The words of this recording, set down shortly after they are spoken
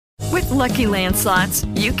Lucky Land Slots,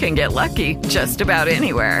 you can get lucky just about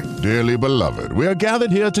anywhere. Dearly beloved, we are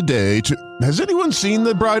gathered here today to... Has anyone seen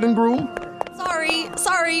the bride and groom?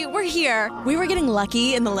 Sorry, we're here. We were getting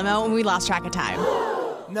lucky in the limo and we lost track of time.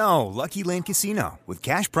 No, Lucky Land Casino, with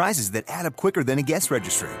cash prizes that add up quicker than a guest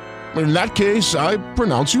registry. In that case, I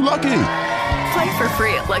pronounce you lucky. Play for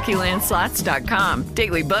free at LuckyLandSlots.com.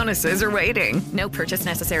 Daily bonuses are waiting. No purchase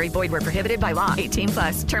necessary. Void where prohibited by law.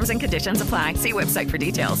 18+. Terms and conditions apply. See website for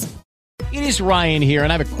details. It is Ryan here,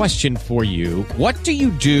 and I have a question for you. What do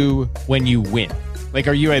you do when you win? Like,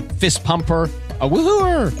 are you a fist pumper, a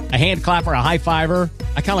woohooer, a hand clapper, a high fiver?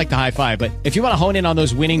 I kind of like the high five, but if you want to hone in on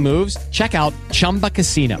those winning moves, check out Chumba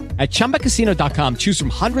Casino. At ChumbaCasino.com, choose from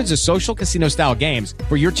hundreds of social casino-style games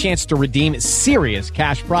for your chance to redeem serious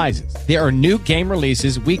cash prizes. There are new game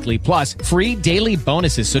releases weekly, plus free daily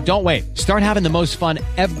bonuses, so don't wait. Start having the most fun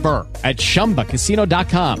ever at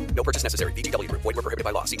ChumbaCasino.com. No purchase necessary. VGW Group. Void where prohibited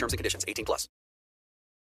by law. See terms and conditions. 18+.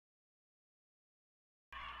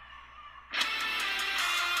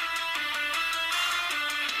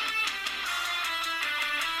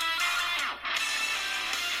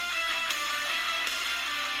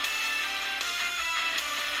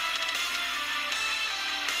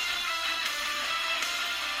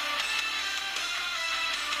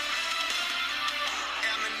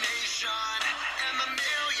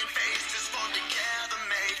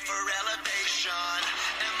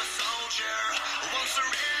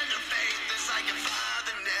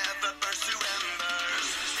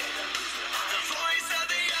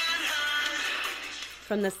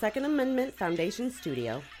 From the Second Amendment Foundation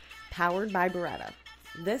Studio, powered by Beretta,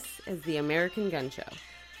 this is the American Gun Show,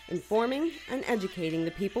 informing and educating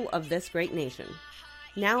the people of this great nation.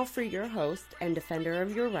 Now for your host and defender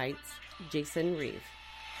of your rights, Jason Reeve.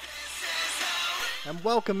 And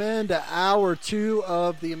welcome into Hour 2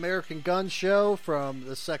 of the American Gun Show from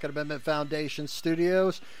the Second Amendment Foundation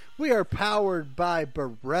Studios. We are powered by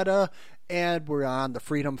Beretta, and we're on the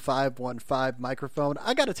Freedom 515 microphone.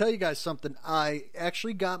 I got to tell you guys something. I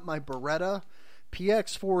actually got my Beretta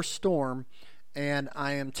PX4 Storm, and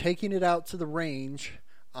I am taking it out to the range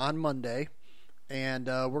on Monday, and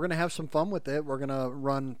we're going to have some fun with it. We're going to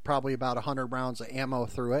run probably about 100 rounds of ammo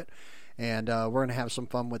through it, and we're going to have some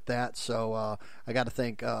fun with that. So I got to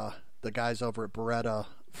thank the guys over at Beretta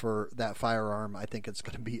for that firearm. I think it's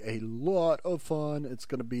going to be a lot of fun. It's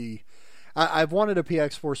going to be... I've wanted a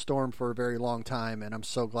PX4 Storm for a very long time, and I'm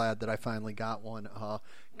so glad that I finally got one.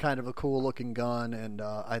 Kind of a cool looking gun, and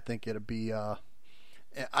I think it'd be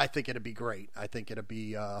great. I think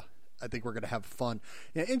we're gonna have fun.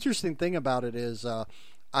 The interesting thing about it is,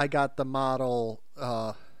 I got the model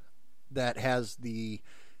that has the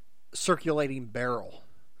circulating barrel,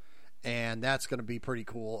 and that's gonna be pretty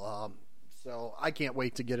cool. So I can't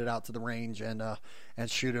wait to get it out to the range and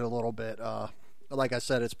shoot it a little bit. Like I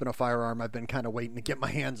said, it's been a firearm I've been kind of waiting to get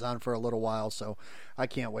my hands on for a little while, so I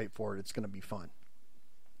can't wait for it. It's going to be fun.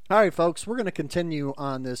 All right, folks, we're going to continue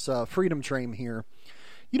on this freedom train here.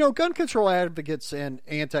 You know, gun control advocates and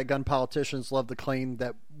anti-gun politicians love to claim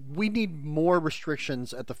that we need more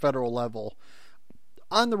restrictions at the federal level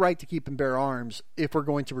on the right to keep and bear arms if we're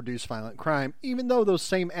going to reduce violent crime, even though those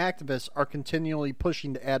same activists are continually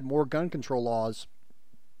pushing to add more gun control laws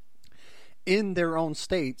in their own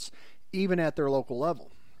states, even at their local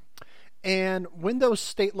level. And when those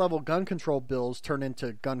state-level gun control bills turn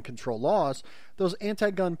into gun control laws, those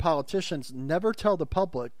anti-gun politicians never tell the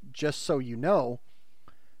public, just so you know,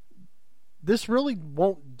 this really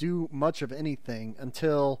won't do much of anything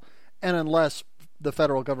until and unless the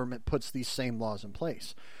federal government puts these same laws in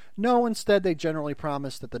place. No, instead they generally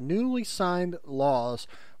promise that the newly signed laws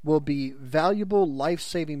will be valuable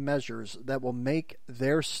life-saving measures that will make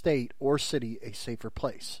their state or city a safer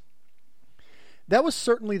place. That was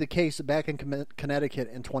certainly the case back in Connecticut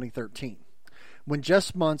in 2013, when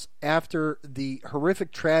just months after the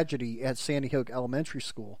horrific tragedy at Sandy Hook Elementary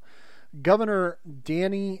School, Governor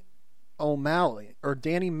Danny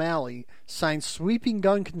Malley signed sweeping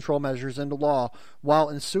gun control measures into law while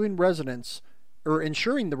ensuring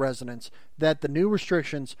ensuring the residents that the new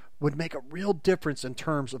restrictions would make a real difference in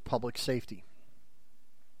terms of public safety.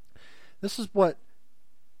 This is what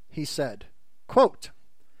he said, quote,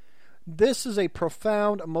 "This is a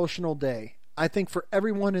profound emotional day. I think for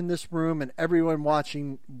everyone in this room and everyone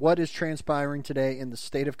watching what is transpiring today in the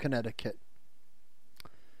state of Connecticut."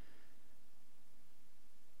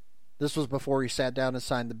 This was before he sat down and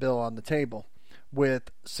signed the bill on the table, with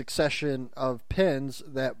succession of pins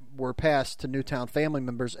that were passed to Newtown family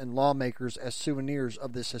members and lawmakers as souvenirs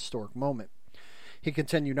of this historic moment. He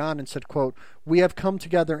continued on and said, quote, "We have come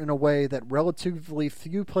together in a way that relatively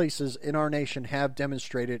few places in our nation have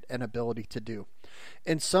demonstrated an ability to do.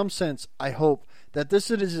 In some sense, I hope that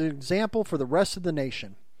this is an example for the rest of the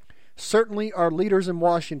nation. Certainly our leaders in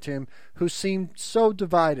Washington, who seem so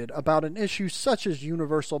divided about an issue such as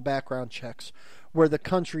universal background checks, where the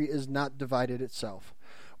country is not divided itself.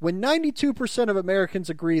 When 92% of Americans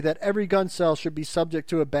agree that every gun sale should be subject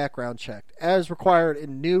to a background check, as required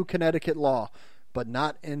in new Connecticut law, but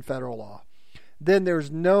not in federal law, then there's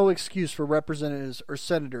no excuse for representatives or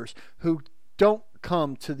senators who don't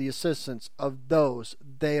come to the assistance of those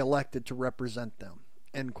they elected to represent them."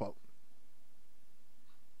 End quote.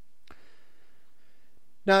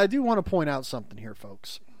 Now, I do want to point out something here,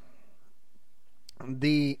 folks.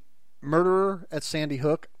 The murderer at Sandy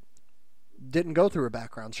Hook didn't go through a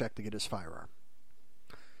background check to get his firearm.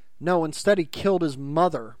 No, instead he killed his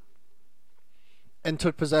mother and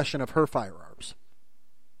took possession of her firearms.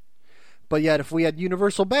 But yet, if we had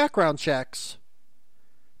universal background checks,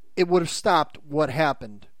 it would have stopped what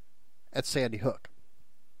happened at Sandy Hook.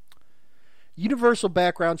 Universal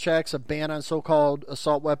background checks, a ban on so-called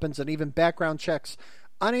assault weapons, and even background checks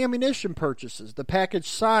on ammunition purchases. The package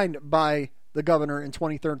signed by the governor in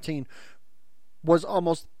 2013 was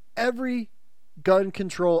almost every gun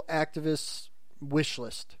control activist's wish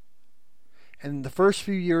list. And in the first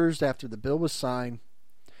few years after the bill was signed,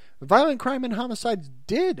 violent crime and homicides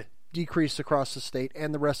did decrease across the state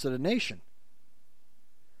and the rest of the nation.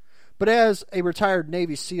 But as a retired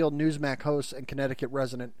Navy SEAL Newsmax host and Connecticut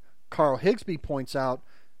resident Carl Higsby points out,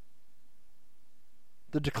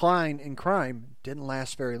 the decline in crime didn't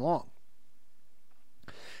last very long.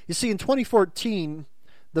 You see, in 2014,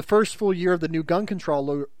 the first full year of the new gun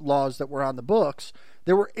control laws that were on the books,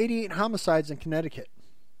 there were 88 homicides in Connecticut.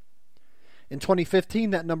 In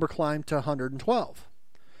 2015, that number climbed to 112.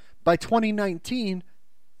 By 2019,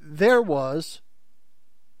 there was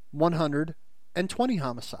 120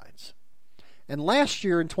 homicides. And last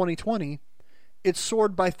year in 2020, it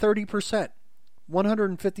soared by 30%,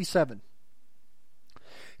 157.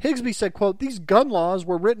 Higsby said, quote, "These gun laws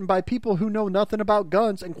were written by people who know nothing about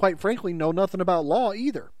guns and quite frankly know nothing about law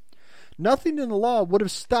either. Nothing in the law would have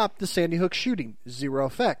stopped the Sandy Hook shooting. Zero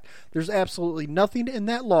effect. There's absolutely nothing in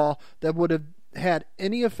that law that would have had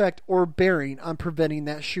any effect or bearing on preventing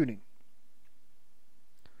that shooting."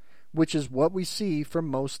 Which is what we see from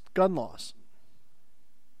most gun laws.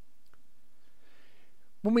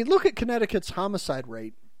 When we look at Connecticut's homicide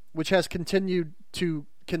rate, which has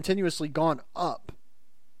continuously gone up,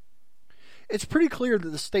 it's pretty clear that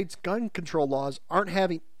the state's gun control laws aren't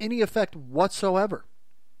having any effect whatsoever.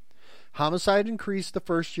 Homicide increased the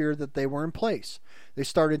first year that they were in place. They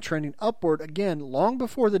started trending upward again long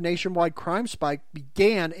before the nationwide crime spike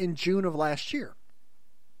began in June of last year.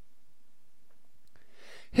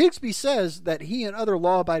 Higsby says that he and other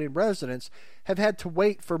law-abiding residents have had to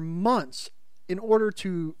wait for months in order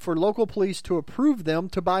for local police to approve them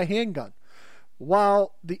to buy a handgun,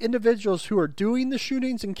 while the individuals who are doing the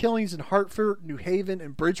shootings and killings in Hartford, New Haven,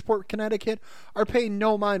 and Bridgeport, Connecticut are paying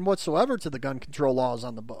no mind whatsoever to the gun control laws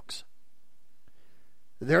on the books.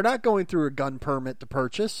 They're not going through a gun permit to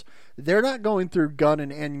purchase. They're not going through gun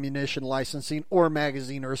and ammunition licensing or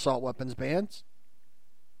magazine or assault weapons bans.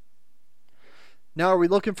 Now, are we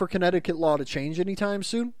looking for Connecticut law to change anytime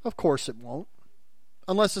soon? Of course it won't,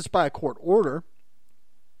 unless it's by a court order.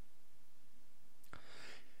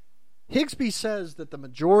 Higsby says that the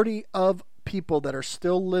majority of people that are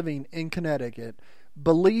still living in Connecticut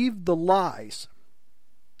believe the lies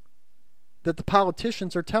that the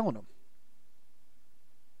politicians are telling them.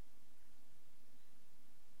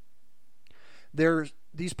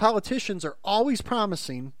 These politicians are always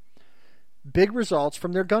promising big results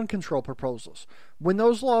from their gun control proposals. When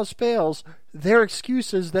those laws fails, their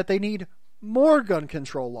excuse is that they need more gun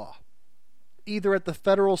control law, either at the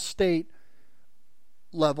federal, state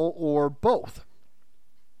level, or both.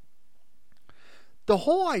 The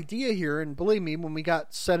whole idea here, and believe me, when we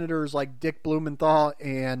got senators like Dick Blumenthal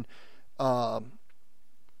and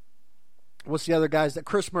what's the other guys that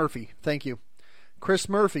Chris Murphy, thank you, Chris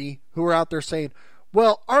Murphy, who are out there saying,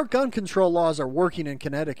 well, our gun control laws are working in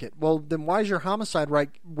Connecticut. Well, then why does your homicide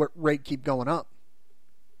rate keep going up?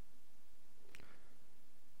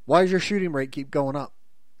 Why does your shooting rate keep going up?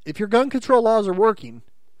 If your gun control laws are working,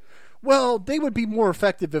 well, they would be more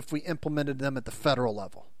effective if we implemented them at the federal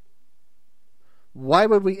level. Why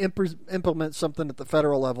would we implement something at the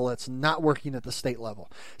federal level that's not working at the state level?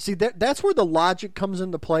 See, that's where the logic comes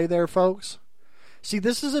into play there, folks. See,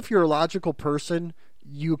 this is if you're a logical person,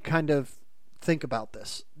 you kind of think about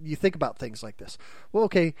this. You think about things like this. Well,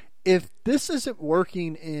 okay, if this isn't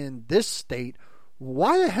working in this state,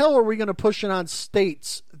 Why the hell are we going to push it on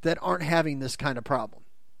states that aren't having this kind of problem?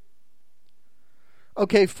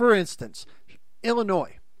 Okay, for instance,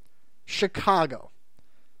 Illinois, Chicago,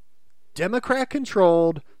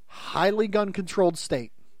 Democrat-controlled, highly gun-controlled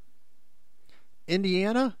state.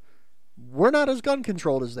 Indiana, we're not as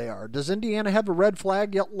gun-controlled as they are. Does Indiana have a red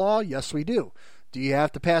flag law? Yes, we do. Do you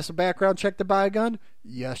have to pass a background check to buy a gun?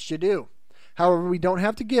 Yes, you do. However, we don't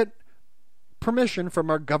have to get permission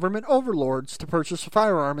from our government overlords to purchase a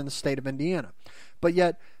firearm in the state of Indiana. But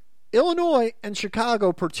yet, Illinois and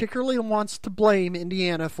Chicago particularly wants to blame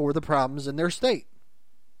Indiana for the problems in their state.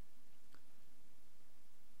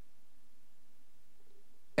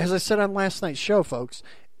 As I said on last night's show, folks,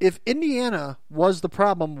 if Indiana was the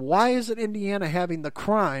problem, why isn't Indiana having the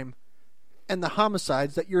crime and the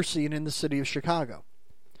homicides that you're seeing in the city of Chicago?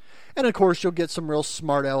 And of course, you'll get some real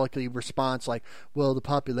smart alecky response like, well, the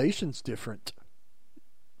population's different.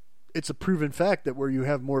 It's a proven fact that where you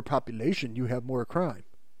have more population, you have more crime.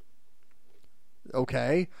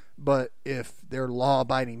 Okay, but if they're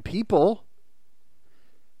law-abiding people,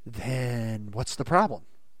 then what's the problem?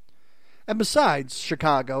 And besides,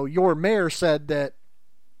 Chicago, your mayor said that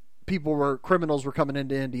criminals were coming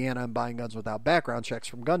into Indiana and buying guns without background checks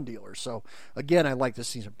from gun dealers. So, again, I'd like to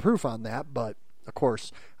see some proof on that, but, of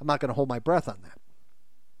course, I'm not going to hold my breath on that.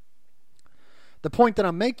 The point that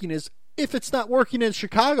I'm making is, if it's not working in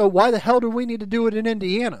Chicago, why the hell do we need to do it in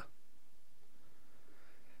Indiana?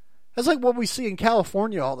 That's like what we see in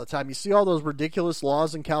California all the time. You see all those ridiculous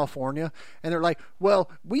laws in California, and they're like, well,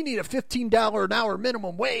 we need a $15 an hour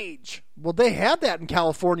minimum wage. Well, they had that in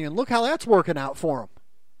California, and look how that's working out for them.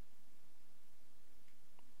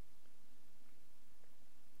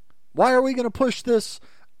 Why are we going to push this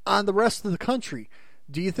on the rest of the country?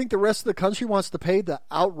 Do you think the rest of the country wants to pay the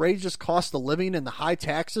outrageous cost of living and the high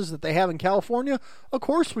taxes that they have in California? Of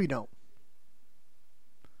course we don't.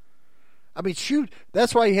 I mean, shoot,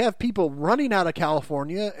 that's why you have people running out of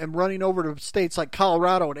California and running over to states like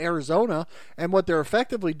Colorado and Arizona, and what they're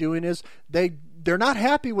effectively doing is they're not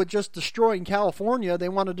happy with just destroying California. They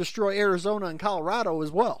want to destroy Arizona and Colorado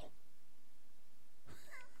as well.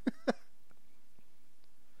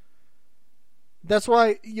 That's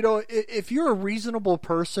why, if you're a reasonable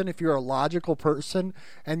person, if you're a logical person,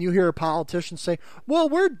 and you hear a politician say, well,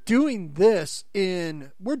 we're doing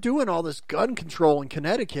all this gun control in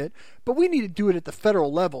Connecticut, but we need to do it at the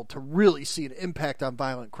federal level to really see an impact on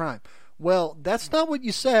violent crime. Well, that's not what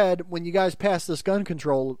you said when you guys passed this gun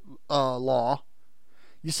control law.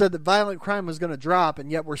 You said that violent crime was going to drop,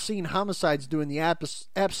 and yet we're seeing homicides doing the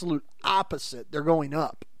absolute opposite. They're going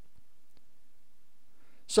up.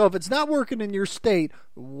 So if it's not working in your state,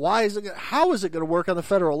 how is it going to work on the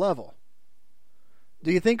federal level?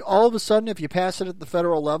 Do you think all of a sudden, if you pass it at the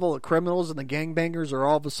federal level, the criminals and the gangbangers are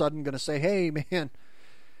all of a sudden going to say, hey, man,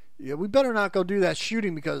 we better not go do that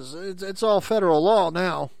shooting because it's all federal law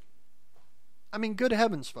now? I mean, good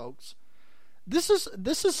heavens, folks. This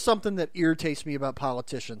is something that irritates me about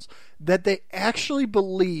politicians, that they actually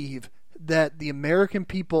believe that the American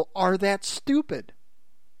people are that stupid.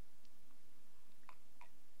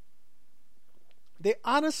 They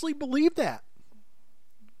honestly believe that.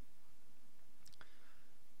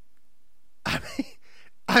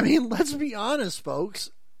 I mean, let's be honest,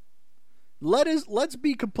 folks. Let's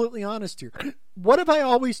be completely honest here. What have I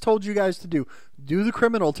always told you guys to do? Do the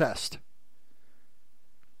criminal test.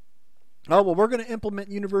 Oh, well, we're going to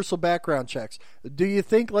implement universal background checks. Do you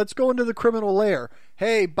think, let's go into the criminal lair.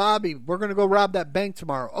 Hey, Bobby, we're going to go rob that bank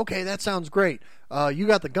tomorrow. Okay, that sounds great. You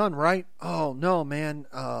got the gun, right? Oh, no, man.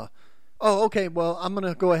 Oh, okay, well, I'm going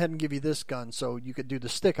to go ahead and give you this gun so you could do the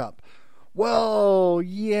stick-up. Well,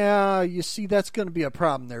 yeah, you see, that's going to be a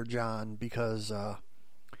problem there, John, because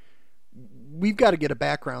we've got to get a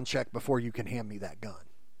background check before you can hand me that gun.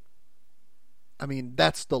 I mean,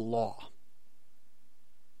 that's the law.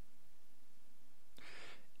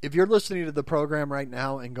 If you're listening to the program right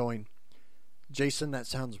now and going, Jason, that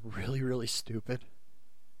sounds really, really stupid,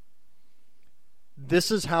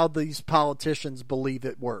 this is how these politicians believe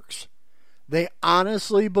it works. They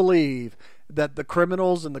honestly believe that the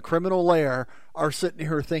criminals in the criminal lair are sitting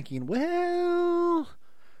here thinking, well,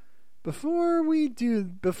 before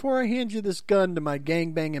I hand you this gun to my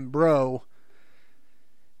gangbanging bro,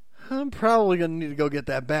 I'm probably going to need to go get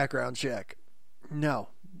that background check. No,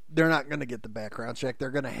 they're not going to get the background check. They're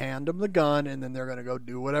going to hand them the gun, and then they're going to go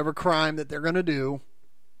do whatever crime that they're going to do.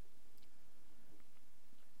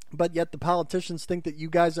 But yet the politicians think that you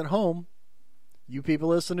guys at home, you people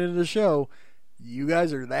listening to the show, you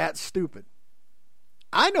guys are that stupid.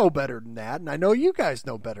 I know better than that, and I know you guys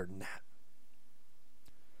know better than that.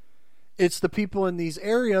 It's the people in these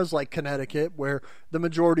areas like Connecticut where the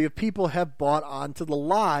majority of people have bought onto the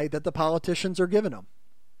lie that the politicians are giving them.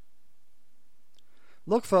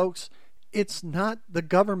 Look, folks, it's not the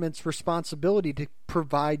government's responsibility to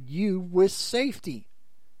provide you with safety,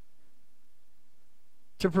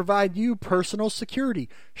 to provide you personal security.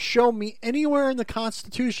 Show me anywhere in the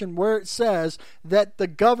Constitution where it says that the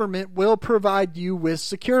government will provide you with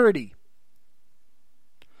security.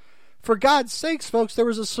 For God's sakes, folks, there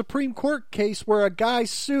was a Supreme Court case where a guy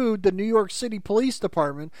sued the New York City Police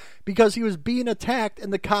Department because he was being attacked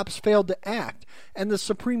and the cops failed to act. And the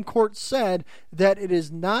Supreme Court said that it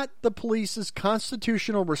is not the police's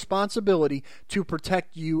constitutional responsibility to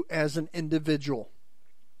protect you as an individual.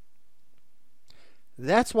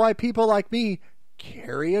 That's why people like me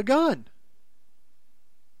carry a gun.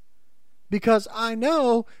 Because I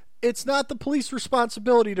know it's not the police's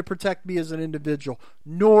responsibility to protect me as an individual,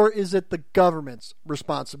 nor is it the government's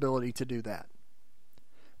responsibility to do that.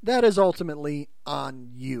 That is ultimately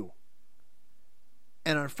on you.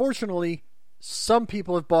 And unfortunately, some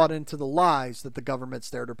people have bought into the lies that the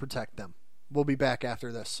government's there to protect them. We'll be back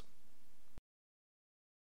after this.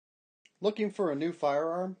 Looking for a new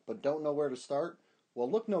firearm but don't know where to start?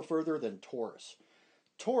 Well, look no further than Taurus.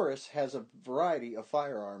 Taurus has a variety of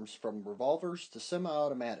firearms from revolvers to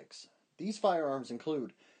semi-automatics. These firearms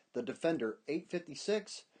include the Defender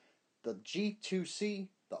 856, the G2C,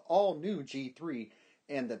 the all-new G3,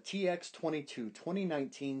 and the TX22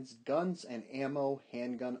 2019's Guns and Ammo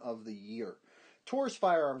Handgun of the Year. Taurus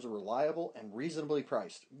firearms are reliable and reasonably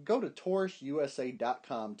priced. Go to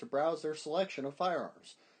TaurusUSA.com to browse their selection of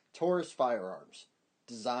firearms. Taurus firearms,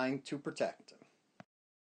 designed to protect.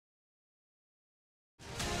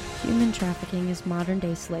 Human trafficking is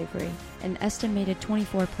modern-day slavery. An estimated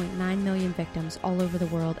 24.9 million victims all over the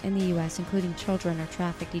world and the U.S., including children, are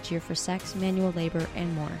trafficked each year for sex, manual labor,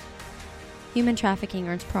 and more. Human trafficking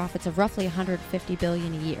earns profits of roughly $150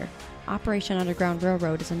 billion a year. Operation Underground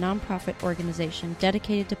Railroad is a non-profit organization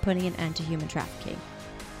dedicated to putting an end to human trafficking.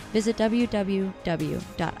 Visit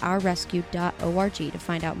www.ourrescue.org to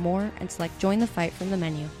find out more and select Join the Fight from the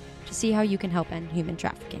menu to see how you can help end human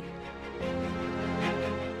trafficking.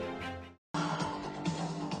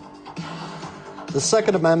 The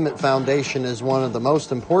Second Amendment Foundation is one of the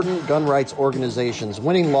most important gun rights organizations,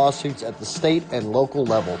 winning lawsuits at the state and local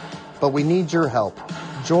level. But we need your help.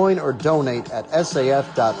 Join or donate at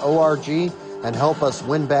saf.org and help us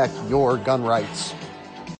win back your gun rights.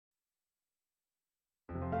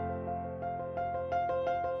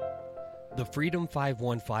 The Freedom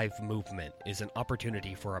 515 movement is an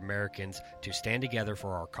opportunity for Americans to stand together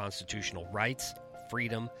for our constitutional rights,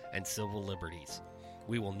 freedom, and civil liberties.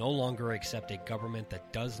 We will no longer accept a government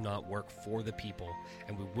that does not work for the people,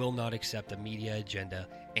 and we will not accept a media agenda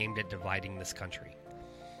aimed at dividing this country.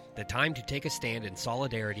 The time to take a stand in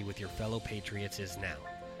solidarity with your fellow patriots is now.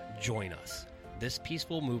 Join us. This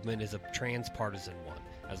peaceful movement is a transpartisan one.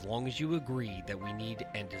 As long as you agree that we need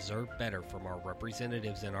and deserve better from our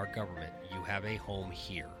representatives in our government, you have a home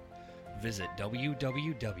here. Visit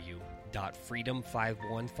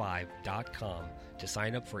www.freedom515.com to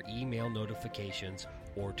sign up for email notifications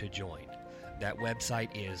or to join. That website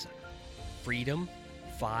is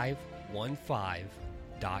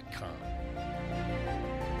freedom515.com.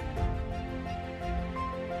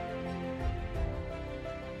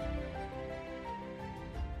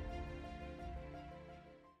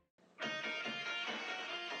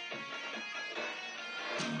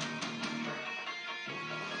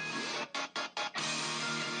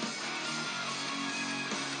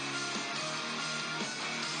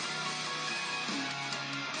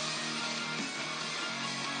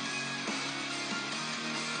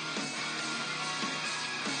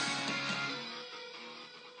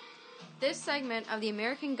 This segment of the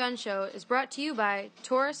American Gun Show is brought to you by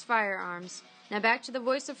Taurus Firearms. Now back to the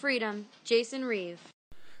voice of freedom, Jason Reeve.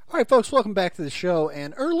 All right, folks, welcome back to the show.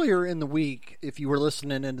 And earlier in the week, if you were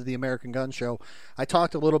listening into the American Gun Show, I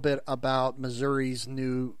talked a little bit about Missouri's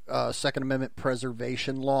new Second Amendment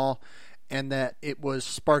preservation law, and that it was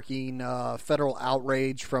sparking federal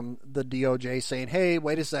outrage from the DOJ saying, hey,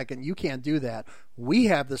 wait a second, you can't do that. We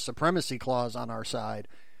have the supremacy clause on our side.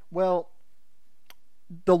 Well,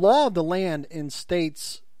 the law of the land in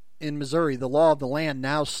states in Missouri, the law of the land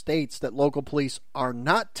now states that local police are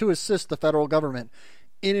not to assist the federal government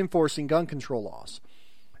in enforcing gun control laws.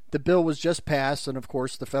 The bill was just passed, and of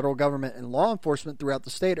course the federal government and law enforcement throughout the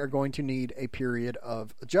state are going to need a period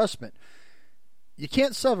of adjustment. You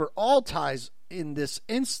can't sever all ties in this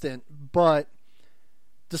instant, but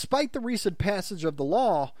despite the recent passage of the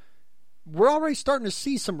law, we're already starting to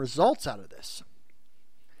see some results out of this.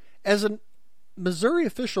 As a Missouri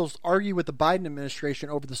officials argue with the Biden administration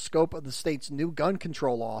over the scope of the state's new gun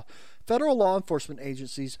control law, federal law enforcement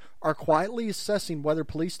agencies are quietly assessing whether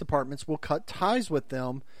police departments will cut ties with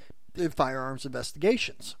them in firearms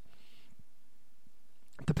investigations.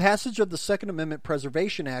 The passage of the Second Amendment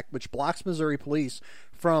Preservation Act, which blocks Missouri police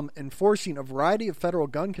from enforcing a variety of federal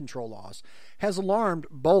gun control laws, has alarmed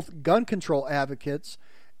both gun control advocates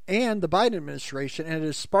and the Biden administration, and it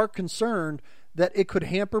has sparked concern that it could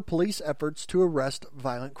hamper police efforts to arrest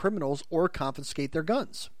violent criminals or confiscate their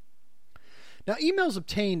guns. Now, emails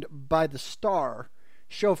obtained by the Star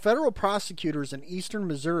show federal prosecutors in eastern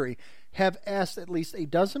Missouri have asked at least a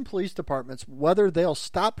dozen police departments whether they'll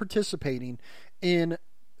stop participating in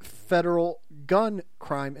federal gun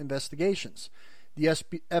crime investigations. The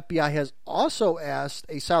FBI has also asked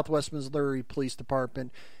a Southwest Missouri Police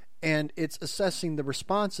Department, and it's assessing the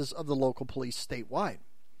responses of the local police statewide.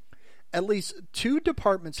 At least 2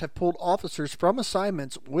 departments have pulled officers from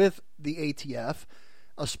assignments with the ATF,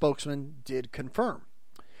 a spokesman did confirm.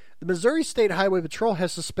 The Missouri State Highway Patrol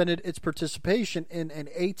has suspended its participation in an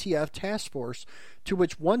ATF task force to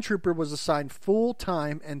which 1 trooper was assigned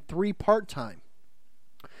full-time and 3 part-time.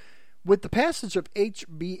 With the passage of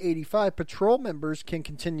HB 85, patrol members can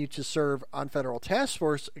continue to serve on federal task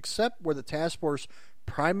force except where the task force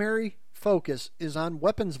primary focus is on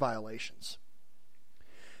weapons violations.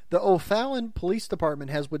 The O'Fallon Police Department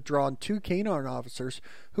has withdrawn 2 canine officers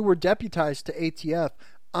who were deputized to ATF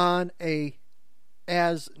on a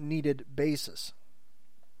as-needed basis.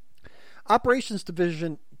 Operations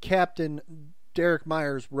Division Captain Derek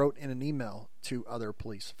Myers wrote in an email to other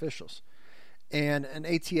police officials, and an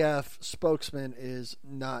ATF spokesman is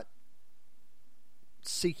not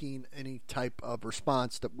seeking any type of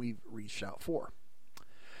response that we've reached out for.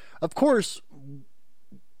 Of course,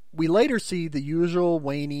 we later see the usual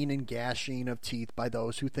waning and gashing of teeth by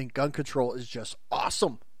those who think gun control is just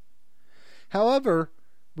awesome. However,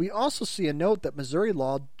 we also see a note that Missouri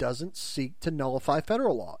law doesn't seek to nullify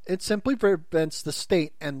federal law. It simply prevents the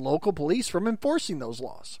state and local police from enforcing those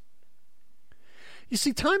laws. You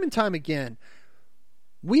see, time and time again,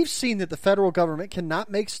 we've seen that the federal government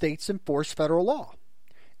cannot make states enforce federal law.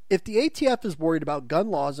 If the ATF is worried about gun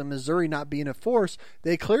laws in Missouri not being enforced,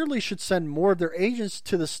 they clearly should send more of their agents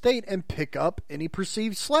to the state and pick up any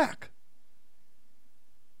perceived slack.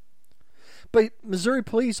 But Missouri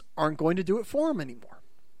police aren't going to do it for them anymore.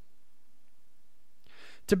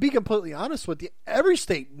 To be completely honest with you, every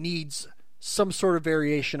state needs some sort of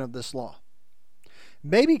variation of this law.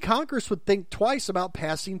 Maybe Congress would think twice about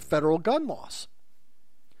passing federal gun laws.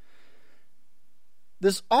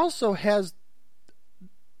 This also has,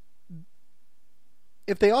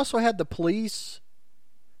 if they also had the police,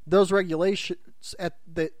 those regulations at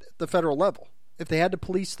the federal level, if they had to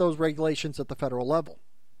police those regulations at the federal level.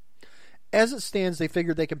 As it stands, they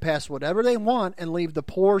figure they can pass whatever they want and leave the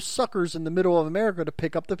poor suckers in the middle of America to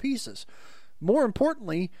pick up the pieces. More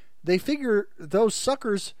importantly, they figure those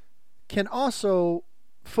suckers can also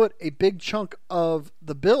foot a big chunk of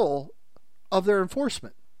the bill of their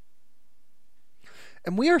enforcement.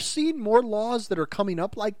 And we are seeing more laws that are coming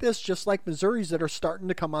up like this, just like Missouri's, that are starting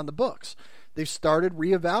to come on the books. They've started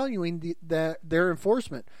reevaluating their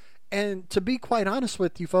enforcement. And to be quite honest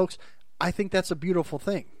with you folks, I think that's a beautiful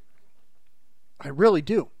thing. I really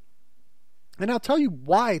do. And I'll tell you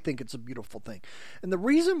why I think it's a beautiful thing. And the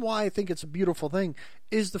reason why I think it's a beautiful thing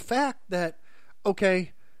is the fact that,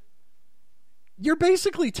 okay, you're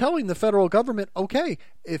basically telling the federal government, okay,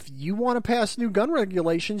 if you want to pass new gun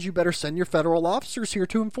regulations, you better send your federal officers here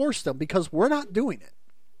to enforce them, because we're not doing it.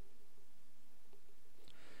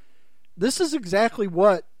 This is exactly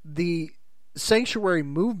what the sanctuary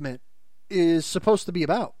movement is supposed to be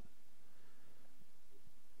about.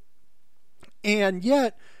 And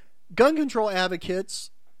yet, gun control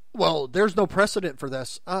advocates, well, there's no precedent for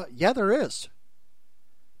this. Yeah, there is.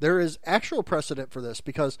 There is actual precedent for this,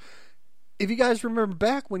 because if you guys remember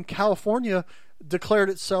back when California declared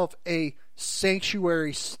itself a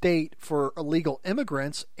sanctuary state for illegal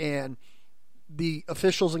immigrants, and the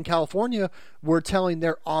officials in California were telling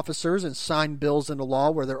their officers and signed bills into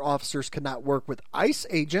law where their officers could not work with ICE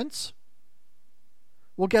agents,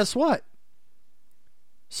 well, guess what?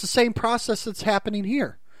 It's the same process that's happening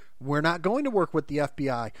here. We're not going to work with the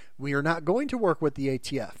FBI. We are not going to work with the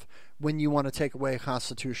ATF when you want to take away a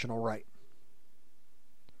constitutional right.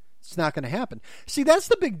 It's not going to happen. See, that's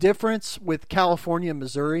the big difference with California and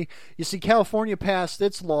Missouri. You see, California passed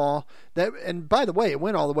its law, that, and by the way, it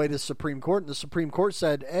went all the way to the Supreme Court, and the Supreme Court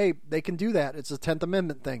said, hey, they can do that. It's a 10th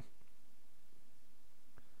Amendment thing.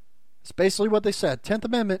 It's basically what they said. 10th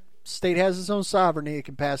Amendment, state has its own sovereignty, it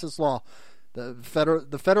can pass its law.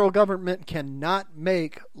 The federal government cannot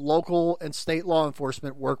make local and state law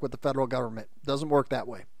enforcement work with the federal government. It doesn't work that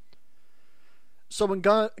way. So when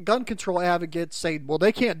gun control advocates say, well,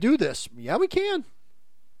 they can't do this. Yeah, we can.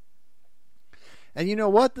 And you know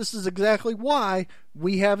what? This is exactly why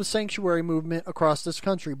we have a sanctuary movement across this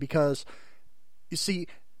country, because, you see,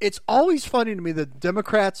 it's always funny to me that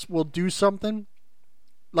Democrats will do something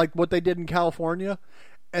like what they did in California,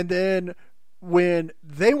 and then when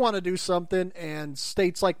they want to do something, and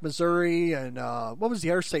states like Missouri and what was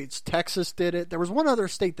the other states? Texas did it. There was one other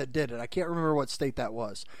state that did it. I can't remember what state that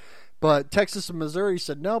was. But Texas and Missouri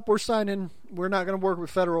said, nope, we're not going to work with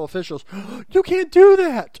federal officials. You can't do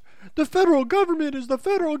that. The federal government is the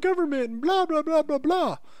federal government, and blah, blah, blah, blah,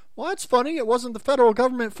 blah. Well, that's funny. It wasn't the federal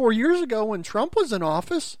government 4 years ago when Trump was in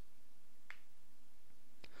office.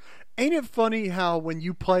 Ain't it funny how when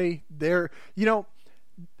you play they're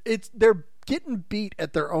getting beat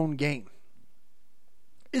at their own game.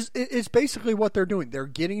 It's basically what they're doing. They're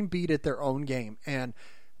getting beat at their own game. And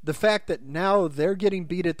the fact that now they're getting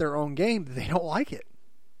beat at their own game, they don't like it.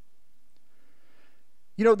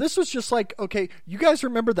 This was just like, okay, you guys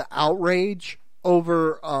remember the outrage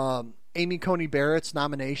over Amy Coney Barrett's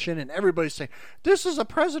nomination, and everybody's saying, this is a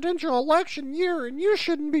presidential election year, and you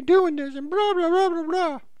shouldn't be doing this, and blah, blah, blah, blah,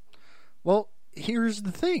 blah. Well, here's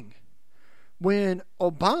the thing. When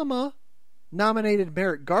Obama nominated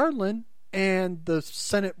Merrick Garland and the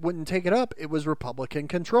Senate wouldn't take it up, it was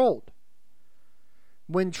Republican-controlled.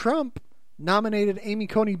 When Trump nominated Amy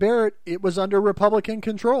Coney Barrett, it was under Republican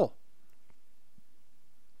control.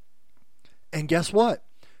 And guess what?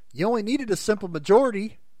 You only needed a simple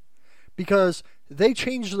majority, because they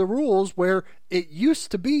changed the rules where it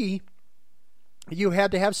used to be you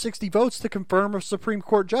had to have 60 votes to confirm a Supreme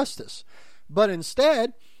Court justice. But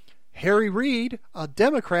instead, Harry Reid, a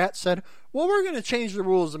Democrat, said, well, we're going to change the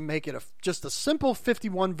rules and make it just a simple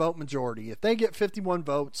 51 vote majority. If they get 51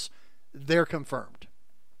 votes, they're confirmed.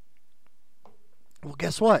 Well,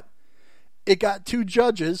 guess what? It got two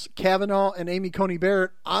judges, Kavanaugh and Amy Coney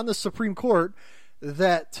Barrett, on the Supreme Court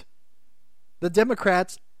that the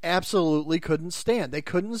Democrats absolutely couldn't stand. They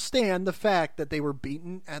couldn't stand the fact that they were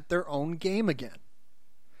beaten at their own game again.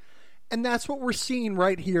 And that's what we're seeing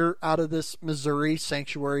right here out of this Missouri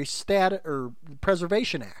Sanctuary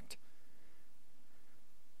Preservation Act.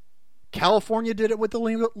 California did it with the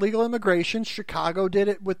legal immigration. Chicago did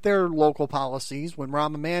it with their local policies when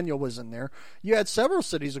Rahm Emanuel was in there. You had several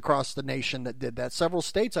cities across the nation that did that. Several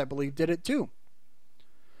states, I believe, did it too.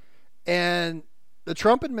 And the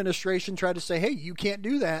Trump administration tried to say, hey, you can't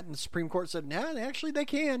do that. And the Supreme Court said, nah, actually they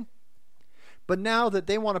can. But now that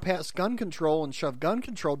they want to pass gun control and shove gun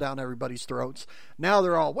control down everybody's throats, now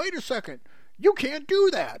they're all, wait a second, you can't do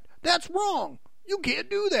that. That's wrong. You can't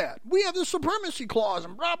do that. We have the supremacy clause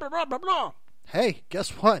and blah, blah, blah, blah, blah. Hey, guess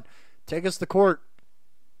what? Take us to court.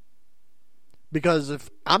 Because if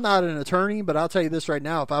I'm not an attorney, but I'll tell you this right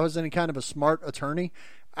now, if I was any kind of a smart attorney,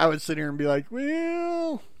 I would sit here and be like,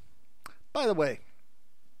 well, by the way,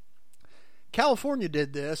 California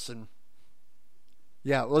did this, and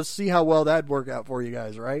yeah, let's see how well that'd work out for you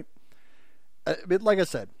guys, right? But like I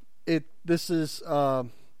said, this is...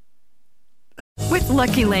 With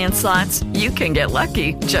Lucky Land Slots, you can get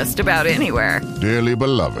lucky just about anywhere. Dearly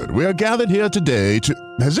beloved, we are gathered here today to...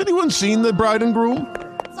 Has anyone seen the bride and groom?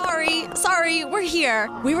 Sorry, we're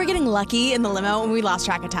here. We were getting lucky in the limo and we lost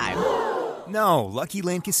track of time. No, Lucky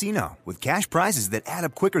Land Casino, with cash prizes that add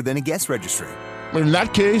up quicker than a guest registry. In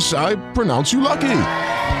that case, I pronounce you lucky.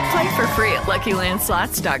 Play for free at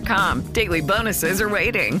LuckyLandSlots.com. Daily bonuses are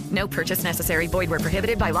waiting. No purchase necessary. Void where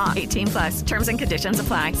prohibited by law. 18+. Terms and conditions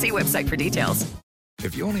apply. See website for details.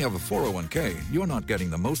 If you only have a 401k, you're not getting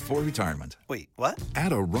the most for retirement. Wait, what?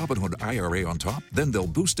 Add a Robinhood IRA on top, then they'll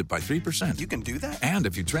boost it by 3%. You can do that? And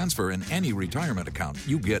if you transfer in any retirement account,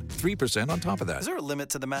 you get 3% on top of that. Is there a limit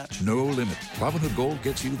to the match? No limit. Robinhood Gold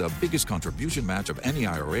gets you the biggest contribution match of any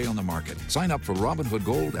IRA on the market. Sign up for Robinhood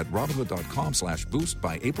Gold at Robinhood.com/boost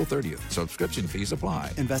by April 30th. Subscription fees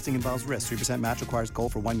apply. Investing involves risk. 3% match requires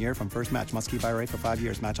gold for 1 year from first match. Must keep IRA for 5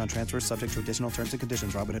 years. Match on transfers subject to additional terms and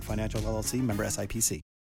conditions. Robinhood Financial LLC, member SIPC.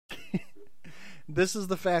 This is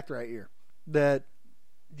the fact right here that,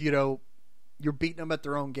 you're beating them at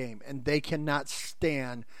their own game, and they cannot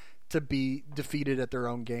stand to be defeated at their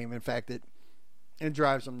own game. In fact, it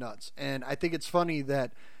drives them nuts. And I think it's funny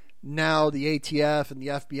that now the ATF and the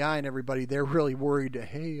FBI and everybody, they're really worried.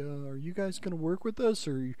 Hey, are you guys going to work with us,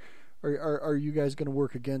 or are you guys going to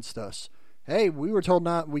work against us? Hey, we were told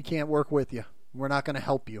we can't work with you. We're not going to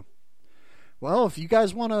help you. Well, if you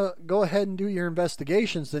guys want to go ahead and do your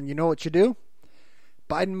investigations, then you know what you do?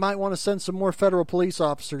 Biden might want to send some more federal police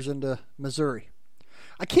officers into Missouri.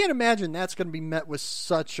 I can't imagine that's going to be met with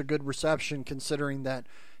such a good reception, considering that,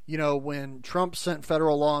 you know, when Trump sent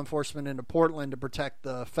federal law enforcement into Portland to protect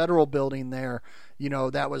the federal building there, you know,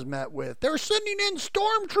 that was met with, they're sending in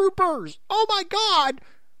stormtroopers. Oh my God.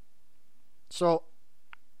 So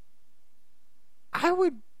I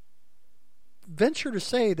would venture to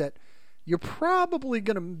say that you're probably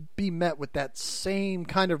going to be met with that same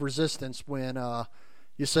kind of resistance when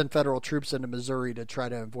you send federal troops into Missouri to try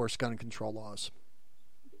to enforce gun control laws.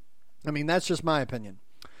 I mean, that's just my opinion.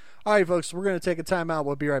 All right, folks, we're going to take a time out.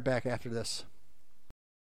 We'll be right back after this.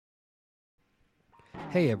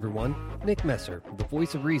 Hey everyone, Nick Messer, the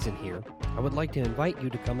voice of reason here. I would like to invite you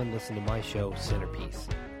to come and listen to my show, Centerpiece.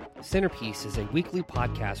 Centerpiece is a weekly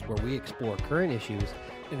podcast where we explore current issues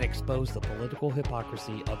and expose the political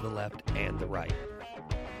hypocrisy of the left and the right.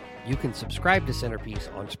 You can subscribe to Centerpiece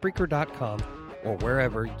on Spreaker.com or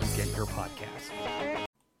wherever you get your podcasts.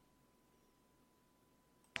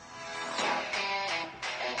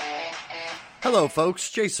 Hello, folks.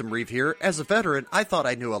 Jason Reeve here. As a veteran, I thought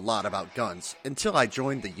I knew a lot about guns until I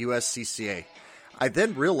joined the USCCA. I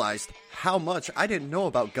then realized how much I didn't know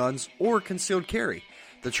about guns or concealed carry.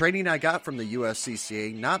 The training I got from the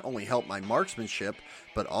USCCA not only helped my marksmanship,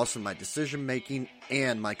 but also my decision-making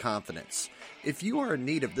and my confidence. If you are in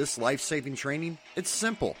need of this life-saving training, it's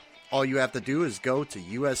simple. All you have to do is go to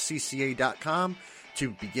uscca.com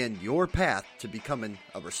to begin your path to becoming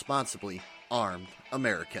a responsibly armed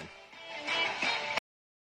American.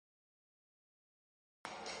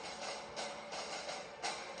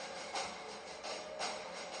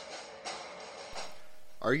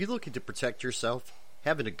 Are you looking to protect yourself?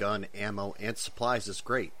 Having a gun, ammo, and supplies is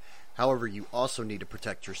great. However, you also need to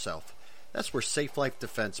protect yourself. That's where Safe Life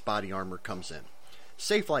Defense body armor comes in.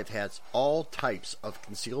 Safe Life has all types of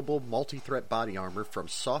concealable multi-threat body armor, from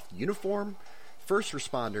soft uniform, first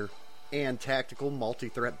responder, and tactical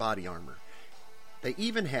multi-threat body armor. They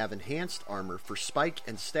even have enhanced armor for spike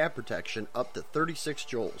and stab protection up to 36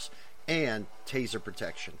 joules, and taser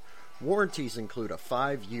protection. Warranties include a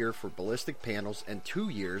 5-year for ballistic panels and 2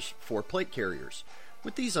 years for plate carriers.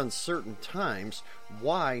 With these uncertain times,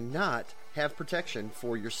 why not have protection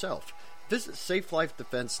for yourself? Visit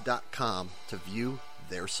SafeLifeDefense.com to view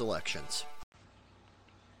their selections.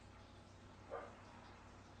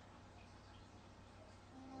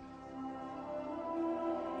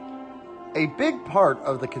 A big part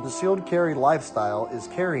of the concealed carry lifestyle is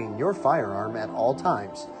carrying your firearm at all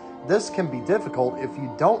times. This can be difficult if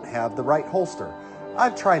you don't have the right holster.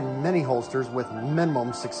 I've tried many holsters with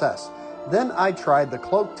minimum success. Then I tried the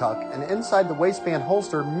Cloak Tuck, an inside the waistband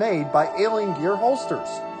holster made by Alien Gear Holsters.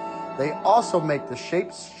 They also make the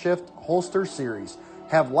Shape Shift Holster series,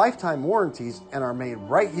 have lifetime warranties, and are made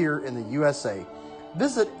right here in the USA.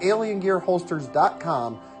 Visit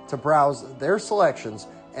aliengearholsters.com to browse their selections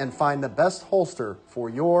and find the best holster for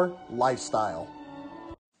your lifestyle.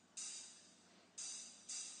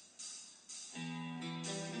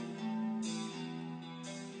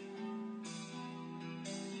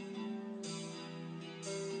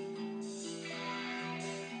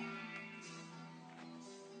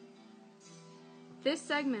 This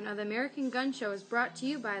segment of the American Gun Show is brought to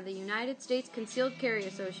you by the United States Concealed Carry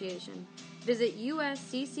Association. Visit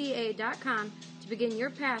uscca.com to begin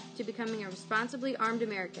your path to becoming a responsibly armed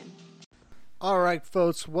American. All right,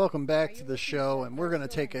 folks, welcome back to the show, and we're going to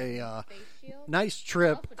take a nice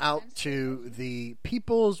trip out to the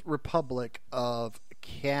People's Republic of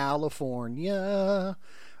California.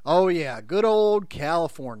 Oh, yeah, good old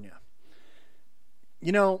California.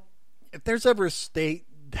 You know, if there's ever a state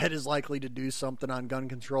that is likely to do something on gun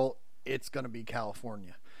control, it's going to be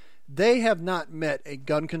California. They have not met a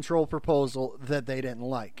gun control proposal that they didn't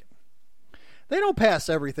like. They don't pass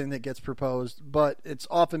everything that gets proposed, but it's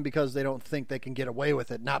often because they don't think they can get away with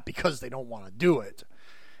it, not because they don't want to do it.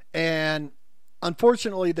 And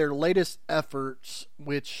unfortunately, their latest efforts,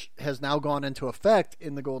 which has now gone into effect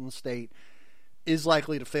in the Golden State, is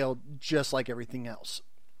likely to fail just like everything else.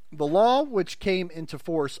 The law, which came into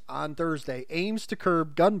force on Thursday, aims to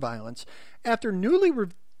curb gun violence after newly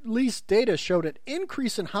released data showed an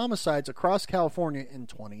increase in homicides across California in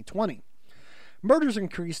 2020. Murders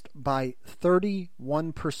increased by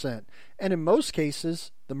 31%, and in most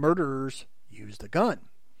cases, the murderers used a gun.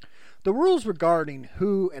 The rules regarding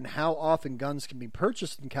who and how often guns can be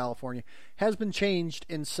purchased in California has been changed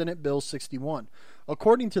in Senate Bill 61.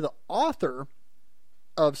 According to the author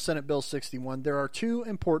of Senate Bill 61, there are two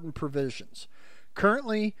important provisions.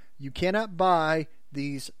 Currently, you cannot buy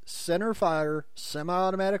these centerfire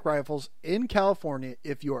semi-automatic rifles in California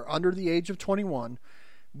if you are under the age of 21.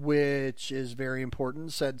 which is very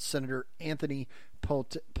important, said Senator Anthony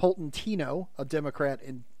Polentino, a Democrat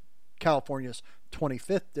in California's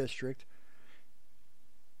 25th district.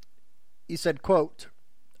 He said, quote,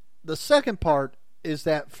 "The second part is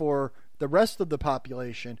that for the rest of the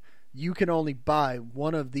population, you can only buy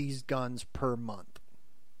one of these guns per month."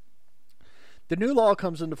 The new law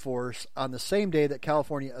comes into force on the same day that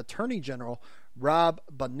California Attorney General Rob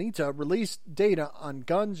Bonita released data on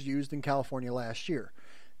guns used in California last year.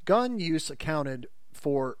 Gun use accounted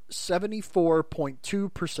for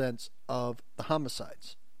 74.2% of the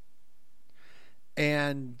homicides.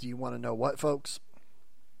 And do you want to know what, folks?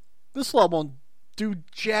 This law won't do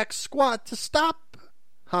jack squat to stop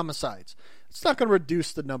homicides. It's not going to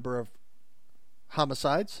reduce the number of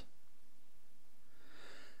homicides.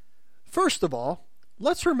 First of all,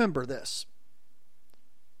 let's remember this.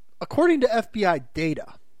 According to FBI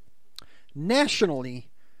data, nationally,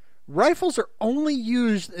 rifles are only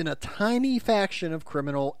used in a tiny fraction of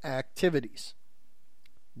criminal activities.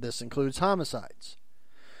 This includes homicides.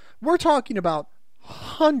 We're talking about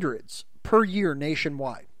hundreds per year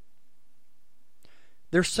nationwide.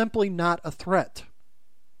 They're simply not a threat.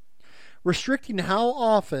 Restricting how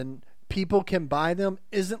often people can buy them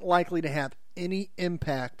isn't likely to have any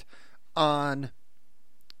impact on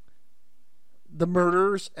the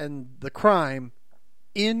murders and the crime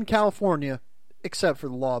in California, except for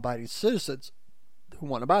the law-abiding citizens who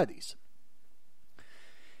want to buy these.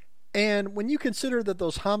 And when you consider that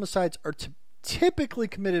those homicides are typically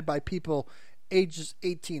committed by people ages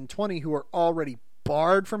 18 and 20 who are already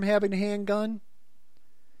barred from having a handgun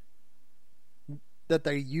that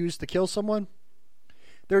they use to kill someone,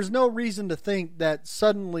 there's no reason to think that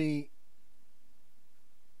suddenly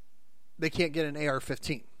they can't get an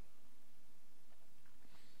AR-15.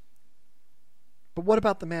 But what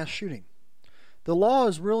about the mass shooting? The law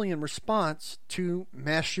is really in response to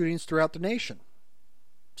mass shootings throughout the nation,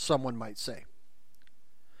 someone might say.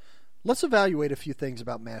 Let's evaluate a few things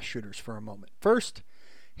about mass shooters for a moment. First,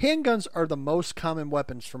 handguns are the most common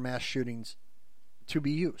weapons for mass shootings to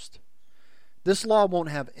be used. This law won't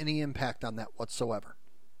have any impact on that whatsoever.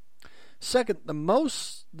 Second,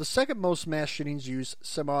 the second most mass shootings use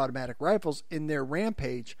semi-automatic rifles in their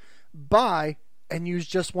rampage, buy and use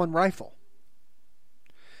just one rifle.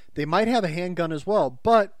 They might have a handgun as well,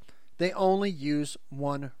 but they only use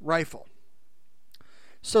one rifle.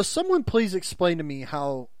 So someone please explain to me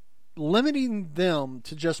how limiting them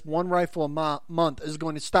to just one rifle a month is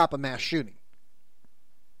going to stop a mass shooting.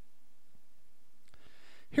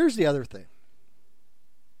 Here's the other thing.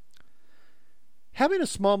 Having a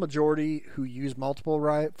small majority who use multiple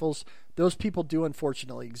rifles, those people do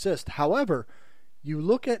unfortunately exist. However, you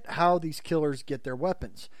look at how these killers get their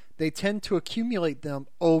weapons. They tend to accumulate them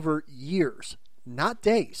over years, not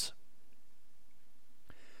days.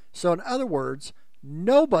 So in other words,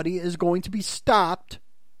 nobody is going to be stopped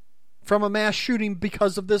from a mass shooting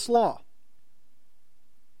because of this law.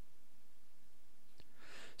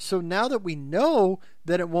 So now that we know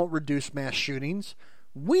that it won't reduce mass shootings,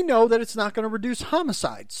 we know that it's not going to reduce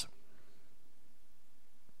homicides.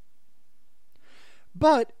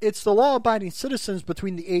 But it's the law-abiding citizens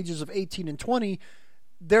between the ages of 18 and 20,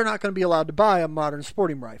 they're not going to be allowed to buy a modern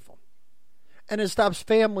sporting rifle. And it stops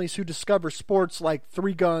families who discover sports like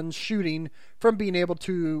three-gun shooting from being able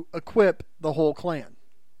to equip the whole clan.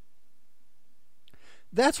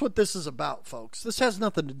 That's what this is about, folks. This has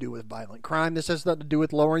nothing to do with violent crime. This has nothing to do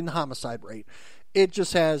with lowering the homicide rate. It's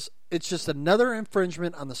just another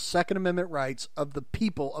infringement on the Second Amendment rights of the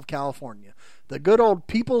people of California. The good old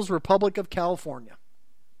People's Republic of California,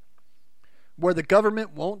 where the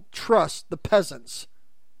government won't trust the peasants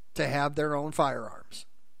to have their own firearms.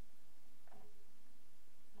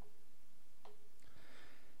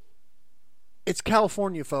 It's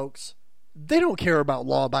California, folks. They don't care about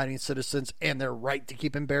law-abiding citizens and their right to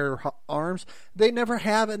keep and bear arms. They never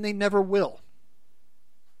have and they never will.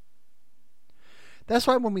 That's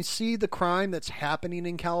why when we see the crime that's happening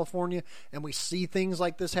in California and we see things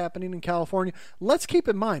like this happening in California, let's keep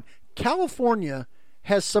in mind, California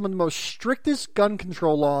has some of the most strictest gun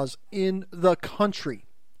control laws in the country.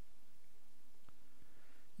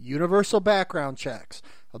 Universal background checks,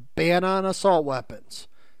 a ban on assault weapons,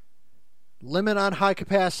 limit on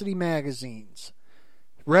high-capacity magazines,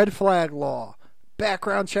 red flag law,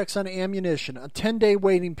 background checks on ammunition, a 10-day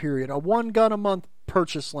waiting period, a one-gun-a-month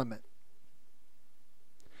purchase limit.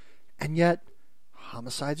 And yet,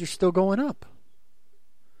 homicides are still going up.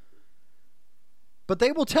 But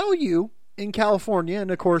they will tell you in California, and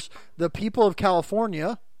of course, the people of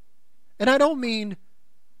California, and I don't mean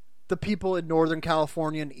the people in Northern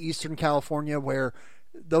California and Eastern California where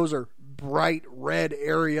those are bright red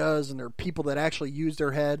areas and they're people that actually use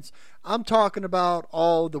their heads. I'm talking about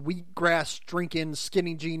all the wheatgrass drinking,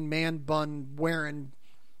 skinny jean, man bun wearing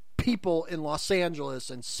people in Los Angeles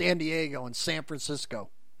and San Diego and San Francisco.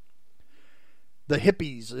 The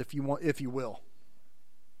hippies, if you will.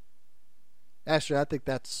 Actually, I think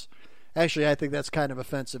that's kind of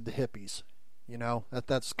offensive to hippies. You know,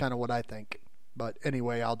 that's kind of what I think. But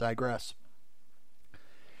anyway, I'll digress.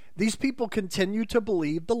 These people continue to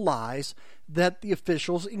believe the lies that the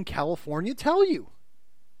officials in California tell you.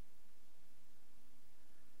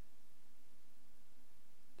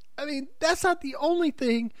 I mean, that's not the only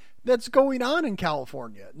thing that's going on in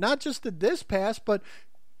California. Not just the this past, but,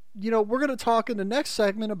 you know, we're going to talk in the next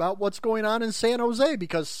segment about what's going on in San Jose,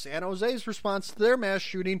 because San Jose's response to their mass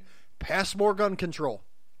shooting passed more gun control.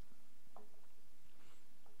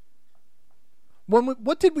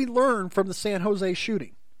 What did we learn from the San Jose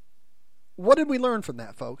shooting? What did we learn from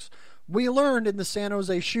that, folks? We learned in the San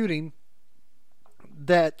Jose shooting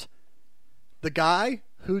that the guy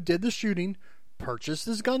who did the shooting purchased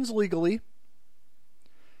his guns legally.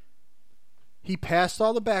 He passed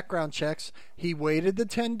all the background checks. He waited the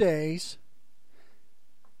 10 days.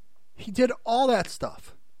 He did all that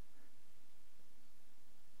stuff.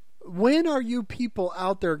 When are you people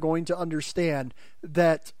out there going to understand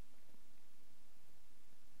that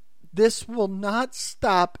this will not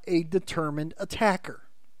stop a determined attacker?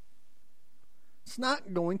 It's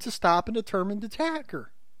not going to stop a determined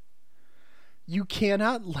attacker. You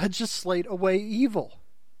cannot legislate away evil.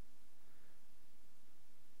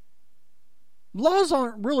 Laws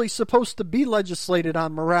aren't really supposed to be legislated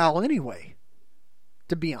on morale anyway,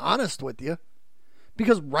 to be honest with you,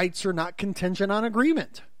 because rights are not contingent on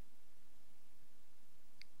agreement.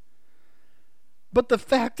 But the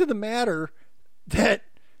fact of the matter that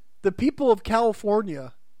the people of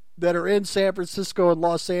California that are in San Francisco and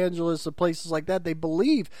Los Angeles and places like that,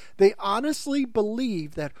 they honestly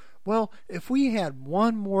believe that, well, if we had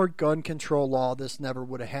one more gun control law, this never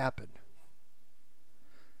would have happened.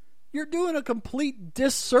 You're doing a complete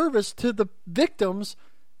disservice to the victims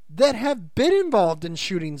that have been involved in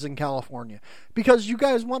shootings in California, because you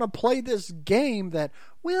guys want to play this game that,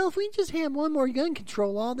 well, if we just had one more gun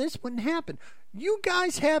control law, this wouldn't happen. You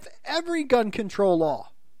guys have every gun control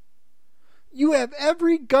law. You have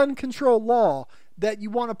every gun control law that you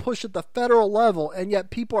want to push at the federal level, and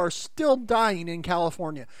yet people are still dying in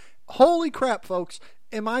California. Holy crap, folks.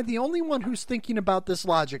 Am I the only one who's thinking about this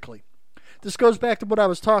logically? This goes back to what I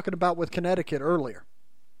was talking about with Connecticut earlier.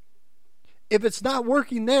 If it's not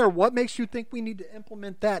working there, what makes you think we need to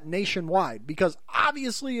implement that nationwide? Because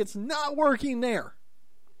obviously it's not working there.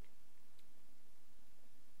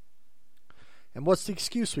 And what's the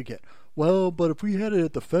excuse we get? Well, but if we had it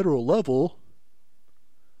at the federal level,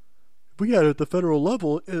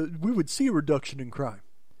 we would see a reduction in crime.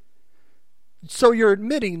 So you're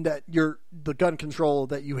admitting that the gun control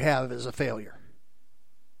that you have is a failure.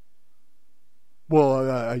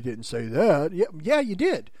 Well, I didn't say that. Yeah, you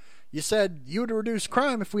did. You said you would reduce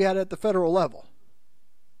crime if we had it at the federal level.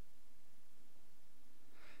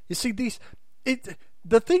 You see,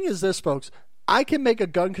 the thing is this, folks. I can make a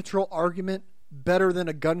gun control argument better than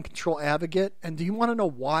a gun control advocate. And do you want to know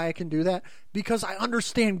why I can do that? Because I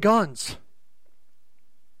understand guns.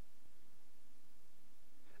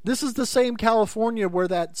 This is the same California where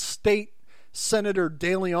that state Senator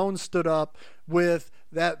De Leon stood up with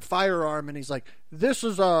that firearm and he's like, this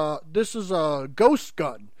is a ghost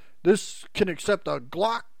gun. This can accept a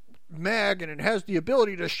Glock mag and it has the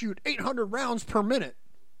ability to shoot 800 rounds per minute.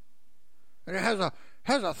 And it has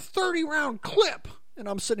a 30 round clip. And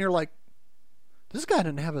I'm sitting here like, this guy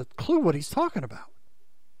didn't have a clue what he's talking about.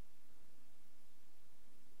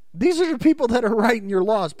 These are the people that are writing your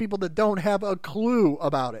laws, people that don't have a clue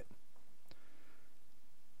about it.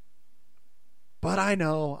 But I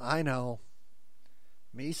know.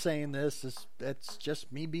 Me saying this that's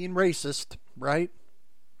just me being racist, right?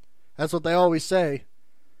 That's what they always say.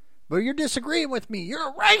 But you're disagreeing with me. You're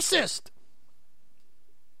a racist.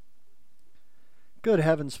 Good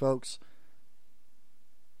heavens, folks.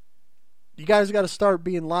 You guys got to start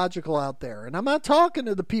being logical out there. And I'm not talking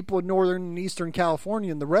to the people in Northern and Eastern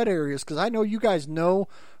California in the red areas, because I know you guys know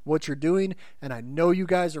what you're doing, and I know you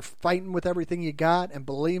guys are fighting with everything you got, and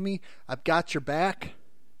believe me, I've got your back.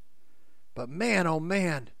 But man, oh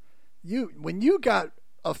man, when you got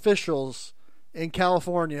officials in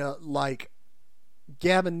California like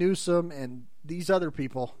Gavin Newsom and these other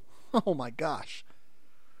people, oh my gosh.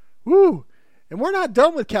 Woo! And we're not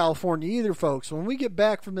done with California either, folks. When we get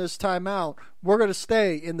back from this timeout, we're going to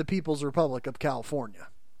stay in the People's Republic of California.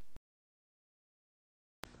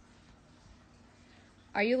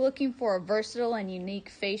 Are you looking for a versatile and unique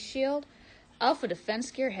face shield? Alpha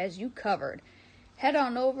Defense Gear has you covered. Head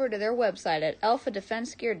on over to their website at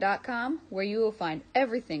alphadefensegear.com, where you will find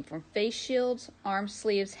everything from face shields, arm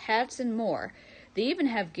sleeves, hats, and more. They even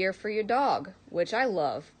have gear for your dog, which I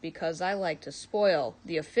love because I like to spoil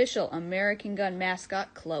the official American Gun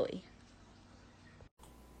mascot, Chloe.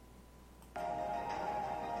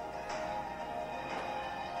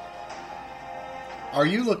 Are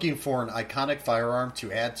you looking for an iconic firearm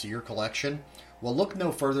to add to your collection? Well, look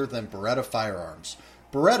no further than Beretta Firearms.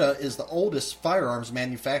 Beretta is the oldest firearms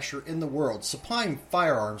manufacturer in the world, supplying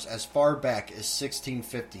firearms as far back as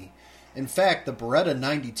 1650. In fact, the Beretta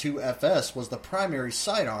 92 FS was the primary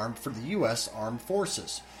sidearm for the U.S. Armed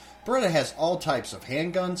Forces. Beretta has all types of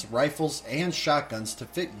handguns, rifles, and shotguns to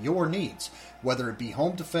fit your needs, whether it be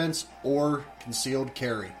home defense or concealed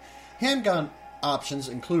carry. Handgun options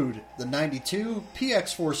include the 92,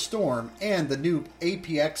 PX4 Storm, and the new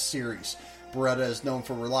APX series. Beretta is known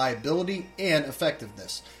for reliability and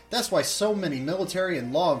effectiveness. That's why so many military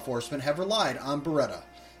and law enforcement have relied on Beretta.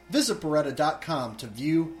 Visit Beretta.com to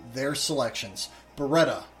view their selections.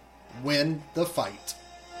 Beretta, win the fight.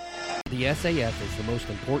 The SAF is the most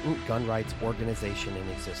important gun rights organization in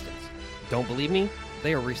existence. Don't believe me?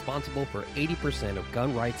 They are responsible for 80% of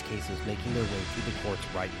gun rights cases making their way through the courts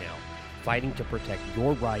right now, fighting to protect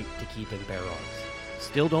your right to keep and bear arms.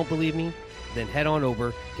 Still don't believe me? Then head on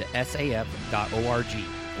over to saf.org,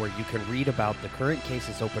 where you can read about the current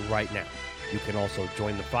cases open right now. You can also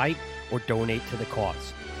join the fight or donate to the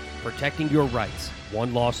cause. Protecting your rights,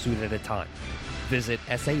 one lawsuit at a time. Visit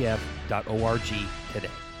saf.org today.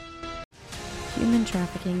 Human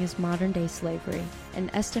trafficking is modern-day slavery.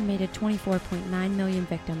 An estimated 24.9 million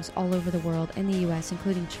victims all over the world and the U.S.,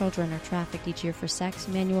 including children, are trafficked each year for sex,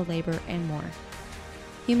 manual labor, and more.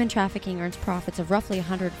 Human trafficking earns profits of roughly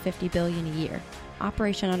 $150 billion a year.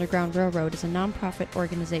 Operation Underground Railroad is a non-profit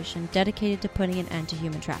organization dedicated to putting an end to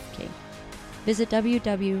human trafficking. Visit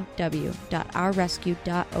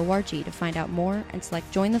www.ourrescue.org to find out more and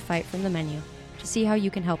select Join the Fight from the menu to see how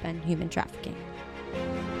you can help end human trafficking.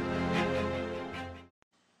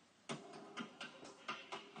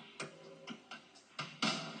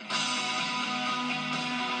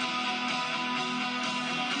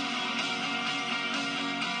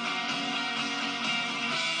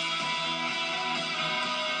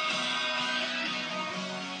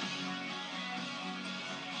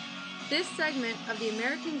 This segment of the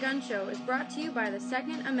American Gun Show is brought to you by the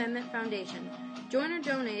Second Amendment Foundation. Join or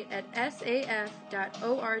donate at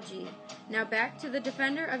saf.org. Now back to the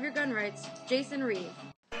defender of your gun rights, Jason Reeve.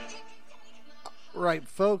 Right,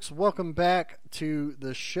 folks, welcome back to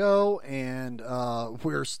the show, and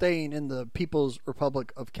we're staying in the People's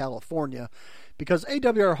Republic of California because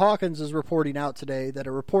AWR Hawkins is reporting out today that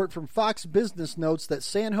a report from Fox Business notes that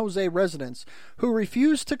San Jose residents who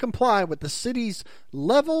refuse to comply with the city's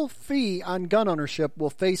level fee on gun ownership will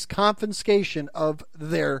face confiscation of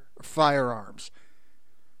their firearms.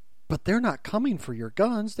 But they're not coming for your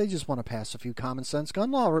guns. They just want to pass a few common sense gun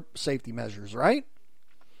law safety measures, right?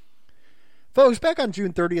 Folks, back on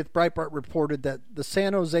June 30th, Breitbart reported that the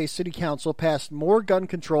San Jose City Council passed more gun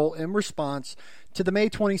control in response to the May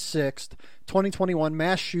 26th, 2021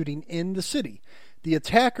 mass shooting in the city. The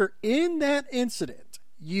attacker in that incident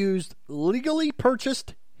used legally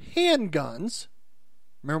purchased handguns.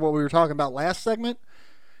 Remember what we were talking about last segment?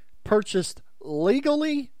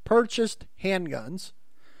 Legally purchased handguns,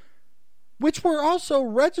 which were also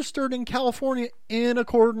registered in California in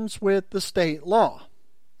accordance with the state law.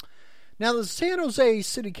 Now, the San Jose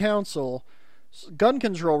City Council gun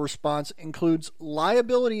control response includes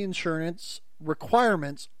liability insurance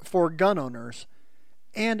requirements for gun owners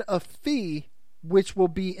and a fee which will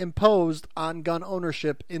be imposed on gun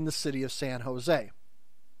ownership in the city of San Jose.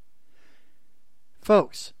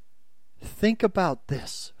 Folks, think about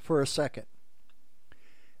this for a second.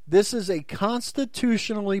 This is a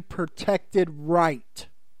constitutionally protected right.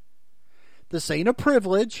 This ain't a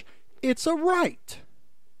privilege, it's a right.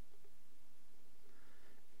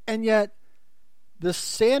 And yet, the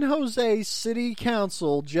San Jose City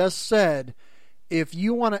Council just said, if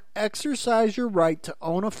you want to exercise your right to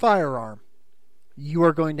own a firearm, you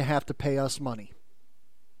are going to have to pay us money.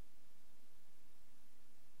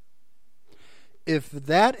 If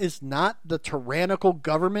that is not the tyrannical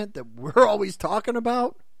government that we're always talking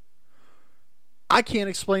about, I can't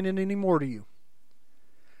explain it anymore to you.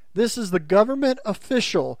 This is the government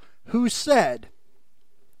official who said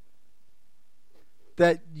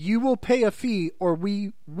that you will pay a fee or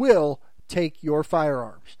we will take your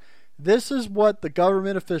firearms. This is what the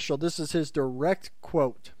government official, this is his direct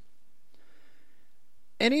quote.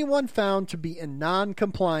 Anyone found to be in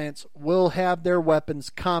non-compliance will have their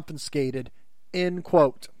weapons confiscated, end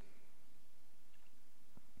quote.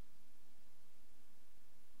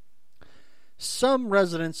 Some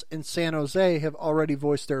residents in San Jose have already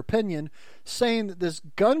voiced their opinion, saying that this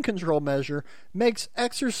gun control measure makes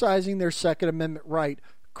exercising their Second Amendment right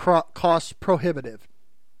cost prohibitive.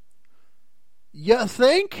 You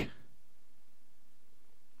think?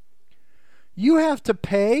 You have to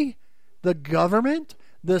pay the government,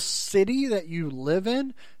 the city that you live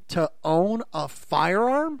in, to own a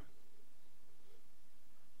firearm?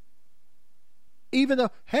 Even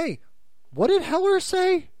though, hey, what did Heller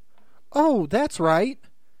say? Oh, that's right.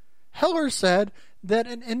 Heller said that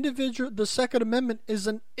the Second Amendment is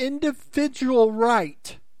an individual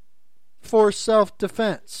right for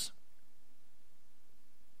self-defense.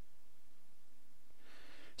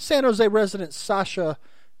 San Jose resident Sasha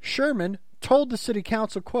Sherman told the city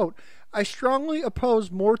council, quote, I strongly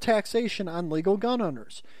oppose more taxation on legal gun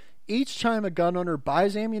owners. Each time a gun owner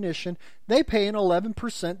buys ammunition, they pay an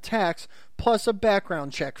 11% tax plus a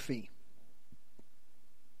background check fee.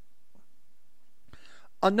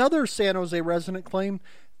 Another San Jose resident claimed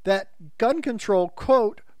that gun control,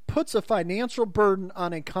 quote, puts a financial burden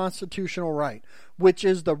on a constitutional right, which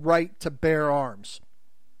is the right to bear arms.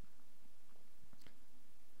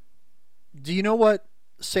 Do you know what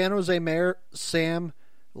San Jose Mayor Sam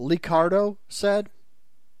Liccardo said?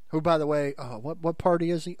 Who, by the way, what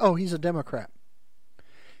party is he? Oh, he's a Democrat.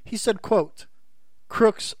 He said, quote,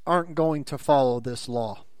 crooks aren't going to follow this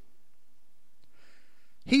law.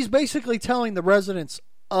 He's basically telling the residents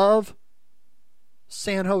of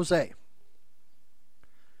San Jose,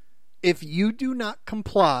 if you do not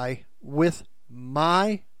comply with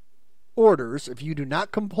my orders, if you do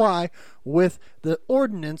not comply with the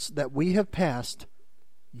ordinance that we have passed,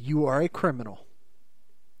 you are a criminal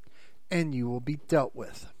and you will be dealt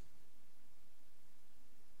with.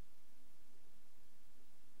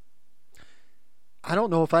 I don't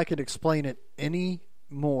know if I could explain it any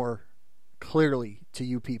more clearly to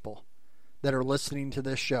you people that are listening to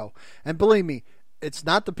this show. And believe me, it's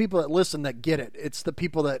not the people that listen that get it. It's the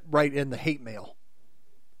people that write in the hate mail.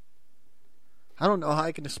 I don't know how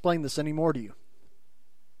I can explain this anymore to you.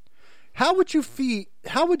 How would you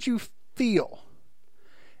feel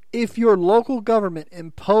if your local government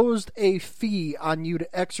imposed a fee on you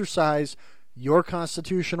to exercise your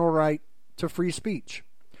constitutional right to free speech?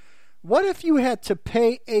 What if you had to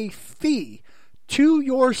pay a fee to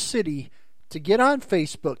your city to get on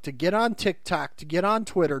Facebook, to get on TikTok, to get on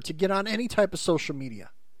Twitter, to get on any type of social media?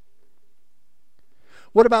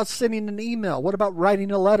 What about sending an email? What about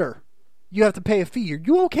writing a letter? You have to pay a fee. Are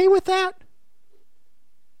you okay with that?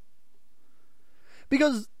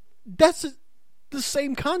 Because that's the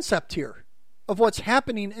same concept here of what's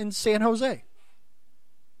happening in San Jose.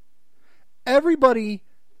 Everybody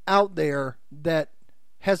out there that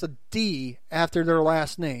has a D after their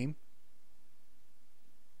last name,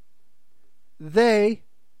 they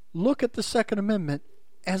look at the Second Amendment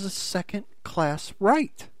as a second-class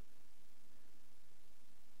right.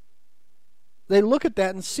 They look at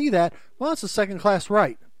that and see that, well, it's a second-class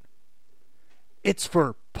right. It's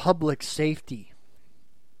for public safety.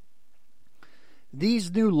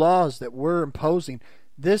 These new laws that we're imposing,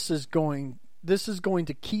 this is going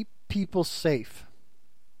to keep people safe.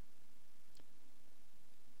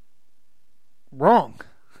 Wrong.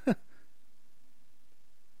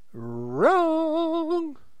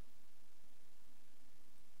 Wrong.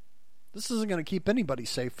 This isn't going to keep anybody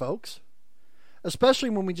safe, folks. Especially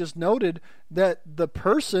when we just noted that the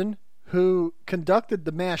person who conducted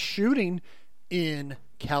the mass shooting in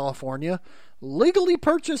California legally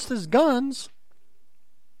purchased his guns,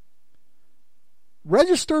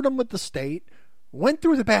 registered them with the state, went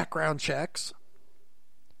through the background checks,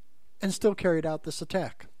 and still carried out this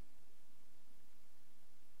attack.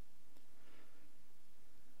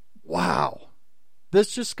 Wow.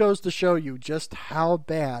 This just goes to show you just how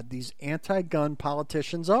bad these anti-gun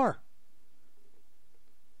politicians are.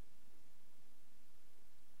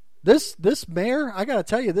 This mayor, I got to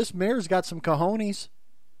tell you, this mayor's got some cojones.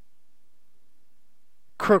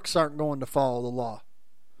 Crooks aren't going to follow the law.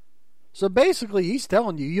 So basically, he's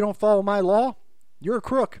telling you, you don't follow my law, you're a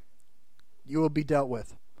crook. You will be dealt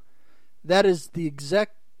with. That is the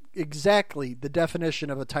exactly the definition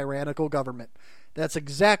of a tyrannical government. That's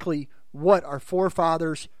exactly what our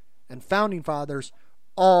forefathers and founding fathers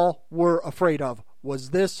all were afraid of, was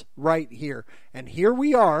this right here. And here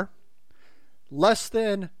we are, less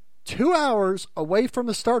than 2 hours away from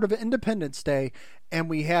the start of Independence Day, and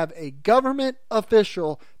we have a government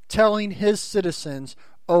official telling his citizens,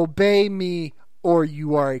 obey me or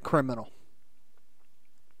you are a criminal.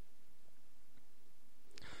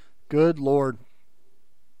 Good Lord.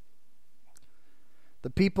 The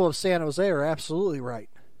people of San Jose are absolutely right.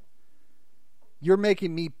 You're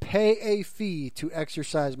making me pay a fee to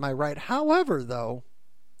exercise my right. However, though,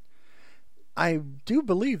 I do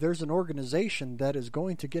believe there's an organization that is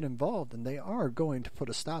going to get involved, and they are going to put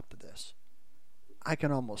a stop to this. I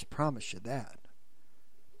can almost promise you that.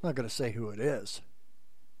 I'm not going to say who it is,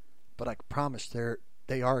 but I can promise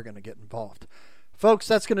they are going to get involved. Folks,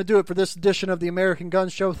 that's going to do it for this edition of the American Gun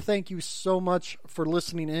Show. Thank you so much for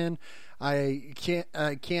listening in. I can't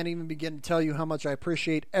even begin to tell you how much I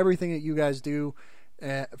appreciate everything that you guys do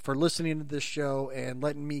for listening to this show and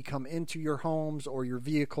letting me come into your homes or your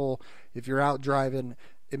vehicle if you're out driving.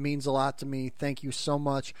 It means a lot to me. Thank you so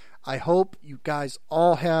much. I hope you guys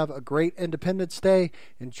all have a great Independence Day.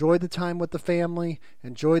 Enjoy the time with the family.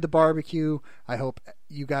 Enjoy the barbecue. I hope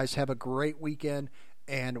you guys have a great weekend.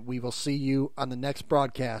 And we will see you on the next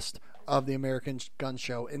broadcast of the American Gun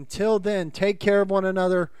Show. Until then, take care of one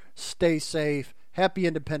another. Stay safe. Happy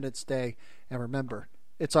Independence Day. And remember,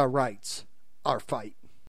 it's our rights, our fight.